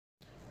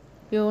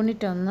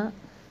Unit 1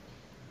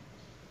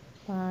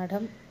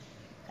 പാഠം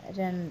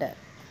 2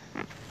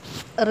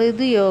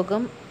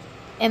 ഋതുയോഗം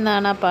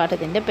എന്നാണ് ആ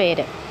പാഠത്തിൻ്റെ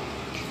പേര്.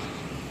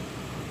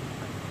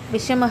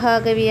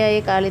 വിശ്വമഹാകവിയായ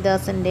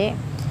കാളിദാസൻ്റെ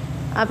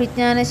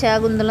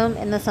അഭിജ്ഞാനശാകുന്തളം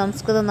എന്ന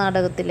സംസ്കൃത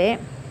നാടകത്തിലെ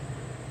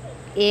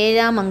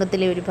 7-ാം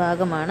അംഗത്തിലെ ഒരു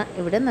ഭാഗമാണ്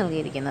ഇവിടെ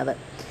നൽകിയിരിക്കുന്നത്.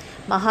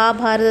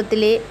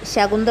 മഹാഭാരതത്തിലെ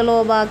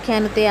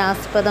ശകുന്തളോപാഖ്യാനത്തെ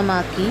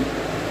ആസ്പദമാക്കി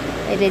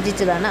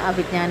രചിച്ചതാണ്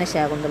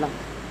അഭിജ്ഞാനശാകുന്തളം.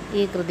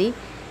 ഈ കൃതി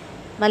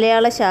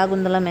മലയാള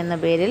ശാകുന്തളം എന്ന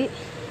പേരിൽ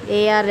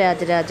AR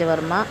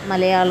രാജരാജവർമ്മ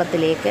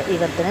മലയാളത്തിലേക്ക്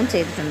വിവർത്തനം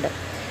ചെയ്തിട്ടുണ്ട്.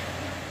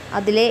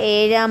 അതിലെ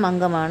 7-ാം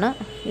അംഗമാണ്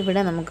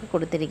ഇവിടെ നമുക്ക്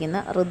കൊടുത്തിരിക്കുന്ന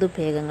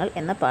ഋതുഭേദങ്ങൾ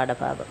എന്ന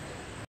പാഠഭാഗം.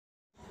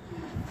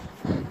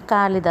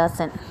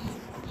 കാളിദാസൻ.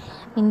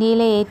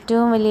 ഇന്ത്യയിലെ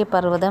ഏറ്റവും വലിയ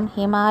പർവ്വതം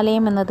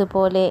ഹിമാലയം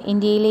എന്നതുപോലെ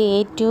ഇന്ത്യയിലെ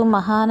ഏറ്റവും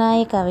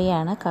മഹാനായ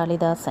കവിയാണ്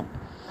കാളിദാസൻ.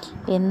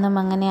 എന്നും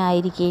അങ്ങനെ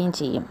ആയിരിക്കുകയും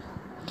ചെയ്യും.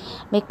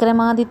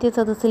 വിക്രമാദിത്യ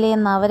സദസ്സിലെ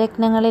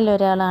നവരത്നങ്ങളിൽ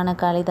ഒരാളാണ്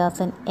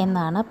കാളിദാസൻ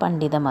എന്നാണ്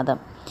പണ്ഡിതമതം.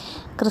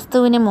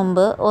 ക്രിസ്തുവിന്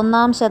മുമ്പ്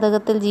 1-ാം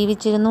ശതകത്തിൽ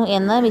ജീവിച്ചിരുന്നു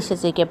എന്ന്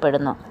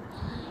വിശ്വസിക്കപ്പെടുന്നു.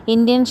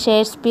 ഇന്ത്യൻ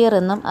ഷേക്സ്പിയർ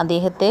എന്നും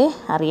അദ്ദേഹത്തെ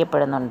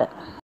അറിയപ്പെടുന്നുണ്ട്.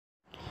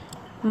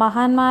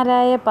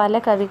 മഹാന്മാരായ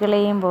പല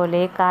കവികളെയും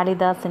പോലെ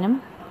കാളിദാസനും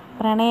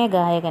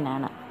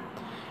പ്രണയഗായകനാണ്.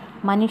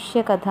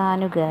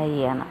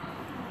 മനുഷ്യകഥാനുഗായിയാണ്.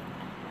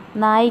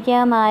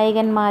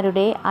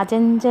 നായികാനായകന്മാരുടെ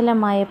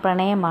അചഞ്ചലമായ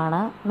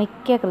പ്രണയമാണ്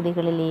മിക്ക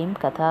കൃതികളിലെയും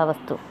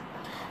കഥാവസ്തു.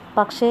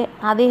 പക്ഷേ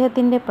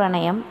അദ്ദേഹത്തിൻ്റെ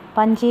പ്രണയം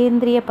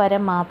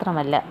പഞ്ചേന്ദ്രിയപരം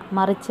മാത്രമല്ല,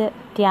 മറിച്ച്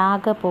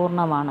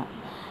ത്യാഗപൂർണമാണ്.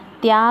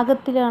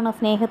 ത്യാഗത്തിലാണ്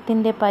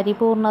സ്നേഹത്തിൻ്റെ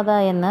പരിപൂർണത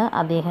എന്ന്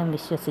അദ്ദേഹം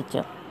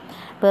വിശ്വസിച്ചു.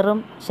 വെറും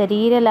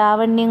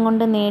ശരീരലാവണ്യം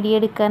കൊണ്ട്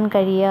നേടിയെടുക്കാൻ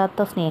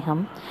കഴിയാത്ത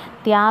സ്നേഹം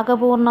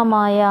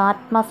ത്യാഗപൂർണമായ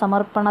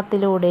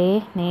ആത്മസമർപ്പണത്തിലൂടെ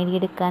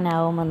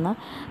നേടിയെടുക്കാനാവുമെന്ന്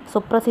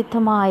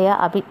സുപ്രസിദ്ധമായ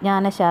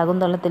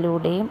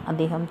അഭിജ്ഞാനശാകുന്തളത്തിലൂടെയും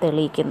അദ്ദേഹം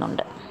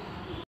തെളിയിക്കുന്നുണ്ട്.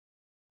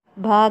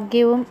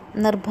 ഭാഗ്യവും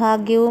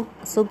നിർഭാഗ്യവും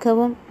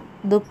സുഖവും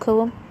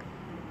ദുഃഖവും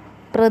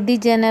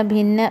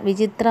പ്രതിജനഭിന്ന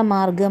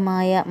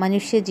വിചിത്രമാർഗമായ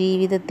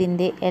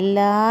മനുഷ്യജീവിതത്തിൻ്റെ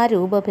എല്ലാ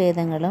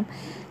രൂപഭേദങ്ങളും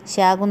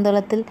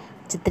ശാകുന്തളത്തിൽ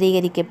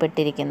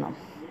ചിത്രീകരിക്കപ്പെട്ടിരിക്കുന്നു.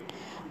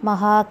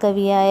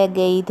 മഹാകവിയായ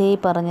ഗൈഥൈ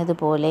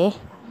പറഞ്ഞതുപോലെ,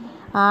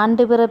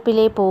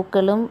 ആണ്ടുപിറപ്പിലെ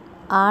പൂക്കളും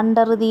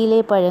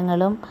ആണ്ടറുതിയിലെ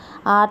പഴങ്ങളും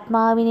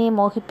ആത്മാവിനെ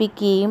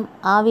മോഹിപ്പിക്കുകയും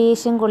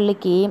ആവേശം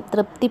കൊള്ളിക്കുകയും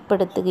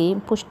തൃപ്തിപ്പെടുത്തുകയും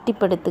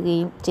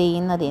പുഷ്ടിപ്പെടുത്തുകയും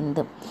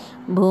ചെയ്യുന്നതെന്തും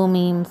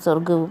ഭൂമിയും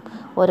സ്വർഗവും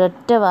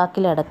ഒരൊറ്റ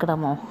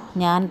വാക്കിലടക്കണമോ?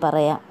 ഞാൻ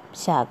പറയാം,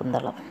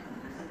 ശാകുന്തളം.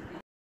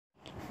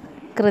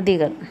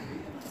 കൃതികൾ: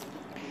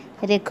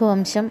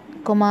 രഘുവംശം,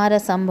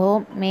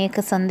 കുമാരസംഭവം,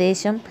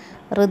 മേഘസന്ദേശം,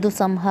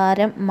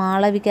 ഋതുസംഹാരം,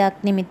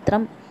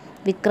 മാളവികാഗ്നിമിത്രം,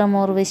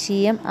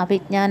 വിക്രമോർവശീയം,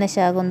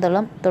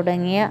 അഭിജ്ഞാനശാകുന്തളം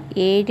തുടങ്ങിയ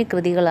 7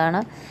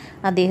 കൃതികളാണ്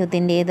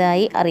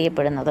അദ്ദേഹത്തിൻ്റേതായി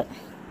അറിയപ്പെടുന്നത്.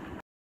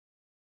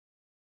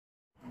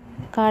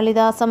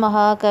 കാളിദാസ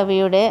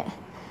മഹാകവിയുടെ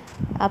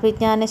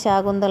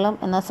അഭിജ്ഞാനശാകുന്തളം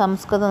എന്ന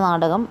സംസ്കൃത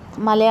നാടകം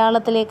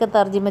മലയാളത്തിലേക്ക്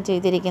തർജ്ജിമ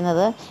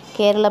ചെയ്തിരിക്കുന്നത്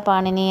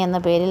കേരളപാണിനി എന്ന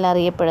പേരിൽ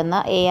അറിയപ്പെടുന്ന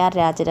AR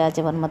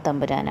രാജരാജവർമ്മ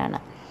തമ്പുരാനാണ്.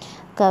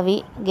 കവി,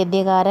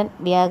 ഗദ്യകാരൻ,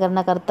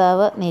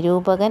 വ്യാകരണകർത്താവ്,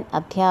 നിരൂപകൻ,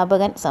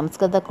 അധ്യാപകൻ,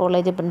 സംസ്കൃത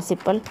കോളേജ്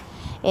പ്രിൻസിപ്പൽ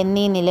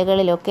എന്നീ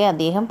നിലകളിലൊക്കെ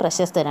അദ്ദേഹം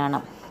പ്രശസ്തനാണ്.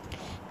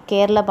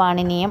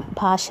 കേരളപാണിനീയം,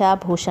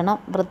 ഭാഷാഭൂഷണം,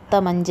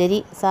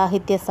 വൃത്തമഞ്ജരി,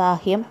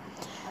 സാഹിത്യസാഹ്യം,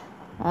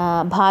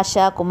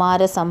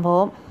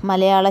 ഭാഷാകുമാരസംഭവം,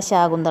 മലയാള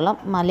ശാകുന്തളം,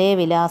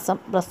 മലയവിലാസം,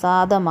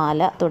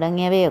 പ്രസാദമാല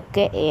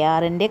തുടങ്ങിയവയൊക്കെ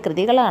ARൻ്റെ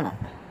കൃതികളാണ്.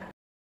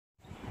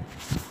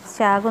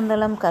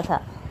 ശാകുന്തളം കഥ.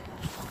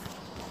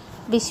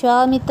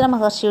 വിശ്വാമിത്ര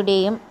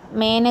മഹർഷിയുടെയും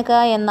മേനക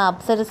എന്ന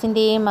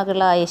അപ്സരസിൻ്റെയും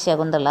മകളായ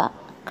ശകുന്തള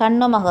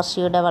കണ്വ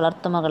മഹർഷിയുടെ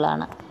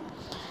വളർത്തുമകളാണ്.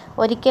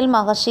 ഒരിക്കൽ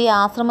മഹർഷി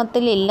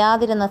ആശ്രമത്തിൽ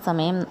ഇല്ലാതിരുന്ന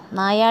സമയം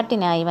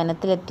നായാട്ടിനായി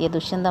വനത്തിലെത്തിയ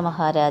ദുഷ്യന്ത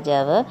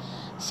മഹാരാജാവ്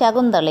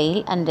ശകുന്തളയിൽ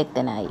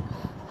അനുരക്തനായി.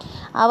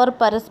 അവർ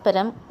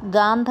പരസ്പരം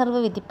ഗാന്ധർവ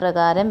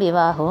വിധിപ്രകാരം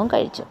വിവാഹവും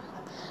കഴിച്ചു.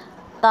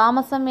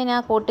 താമസം വിനാ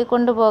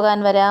കൂട്ടിക്കൊണ്ടുപോകാൻ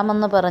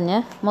വരാമെന്ന് പറഞ്ഞ്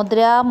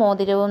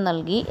മുദ്രാമോതിരവും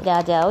നൽകി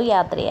രാജാവ്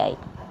യാത്രയായി.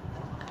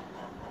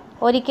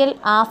 ഒരിക്കൽ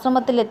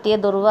ആശ്രമത്തിലെത്തിയ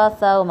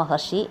ദുർവാസാവ്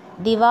മഹർഷി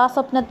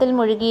ദിവാസ്വപ്നത്തിൽ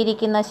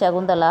മുഴുകിയിരിക്കുന്ന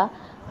ശകുന്തള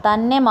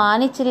തന്നെ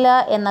മാനിച്ചില്ല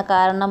എന്ന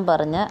കാരണം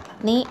പറഞ്ഞ്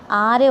നീ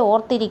ആരെ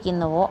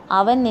ഓർത്തിരിക്കുന്നുവോ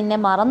അവൻ നിന്നെ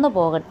മറന്നു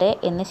പോകട്ടെ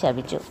എന്ന്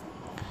ശപിച്ചു.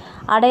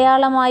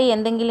 അടയാളമായി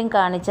എന്തെങ്കിലും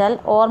കാണിച്ചാൽ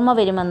ഓർമ്മ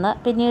വരുമെന്ന്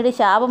പിന്നീട്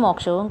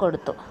ശാപമോക്ഷവും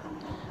കൊടുത്തു.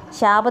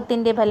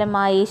 ശാപത്തിൻ്റെ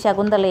ഫലമായി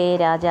ശകുന്തളയെ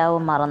രാജാവ്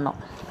മറന്നു.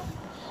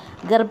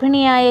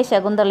 ഗർഭിണിയായ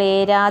ശകുന്തളയെ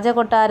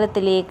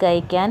രാജകൊട്ടാരത്തിലേക്ക്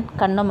അയക്കാൻ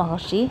കണ്വ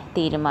മഹർഷി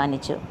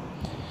തീരുമാനിച്ചു.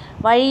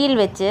 വഴിയിൽ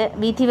വെച്ച്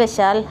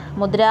വിധിവശാൽ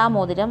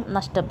മുദ്രാമോതിരം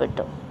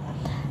നഷ്ടപ്പെട്ടു.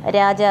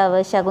 രാജാവ്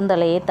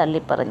ശകുന്തളയെ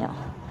തള്ളിപ്പറഞ്ഞു.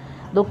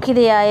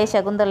 ദുഃഖിതയായ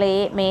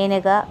ശകുന്തളയെ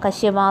മേനക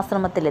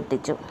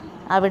കശ്യപാശ്രമത്തിലെത്തിച്ചു.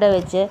 അവിടെ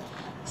വെച്ച്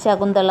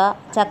ശകുന്തള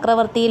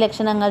ചക്രവർത്തി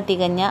ലക്ഷണങ്ങൾ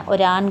തികഞ്ഞ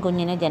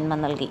ഒരാൺകുഞ്ഞിന് ജന്മം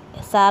നൽകി.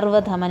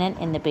 സാർവധമനൻ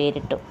എന്ന്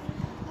പേരിട്ടു.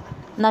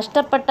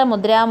 നഷ്ടപ്പെട്ട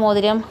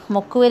മുദ്രാമോതിരം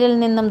മുക്കുവരിൽ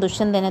നിന്നും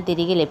ദുഷ്യന്തന്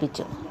തിരികെ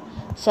ലഭിച്ചു.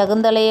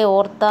 ശകുന്തളയെ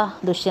ഓർത്ത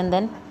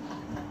ദുഷ്യന്തൻ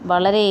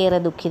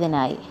വളരെയേറെ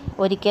ദുഃഖിതനായി.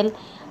 ഒരിക്കൽ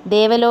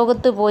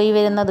ദേവലോകത്ത് പോയി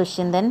വരുന്ന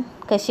ദുഷ്യന്തൻ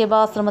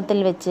കശ്യപാശ്രമത്തിൽ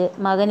വെച്ച്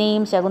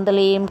മകനെയും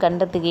ശകുന്തളയെയും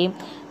കണ്ടെത്തുകയും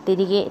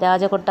തിരികെ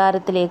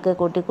രാജകൊട്ടാരത്തിലേക്ക്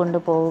കൂട്ടിക്കൊണ്ടു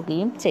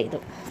പോവുകയും ചെയ്തു.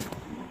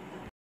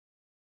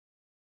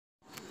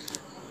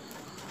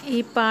 ഈ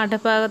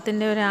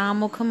പാഠഭാഗത്തിൻ്റെ ഒരു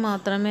ആമുഖം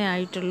മാത്രമേ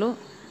ആയിട്ടുള്ളൂ.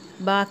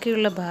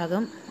 ബാക്കിയുള്ള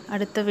ഭാഗം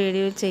അടുത്ത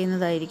വീഡിയോയിൽ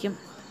ചെയ്യുന്നതായിരിക്കും.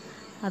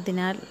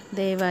 അതിനാൽ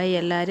ദയവായി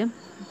എല്ലാവരും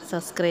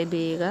സബ്സ്ക്രൈബ്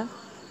ചെയ്യുക.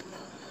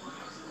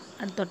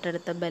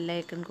 തൊട്ടടുത്ത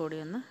ബെല്ലൈക്കൺ കൂടി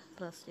ഒന്ന്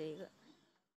പ്രസ് ചെയ്യുക.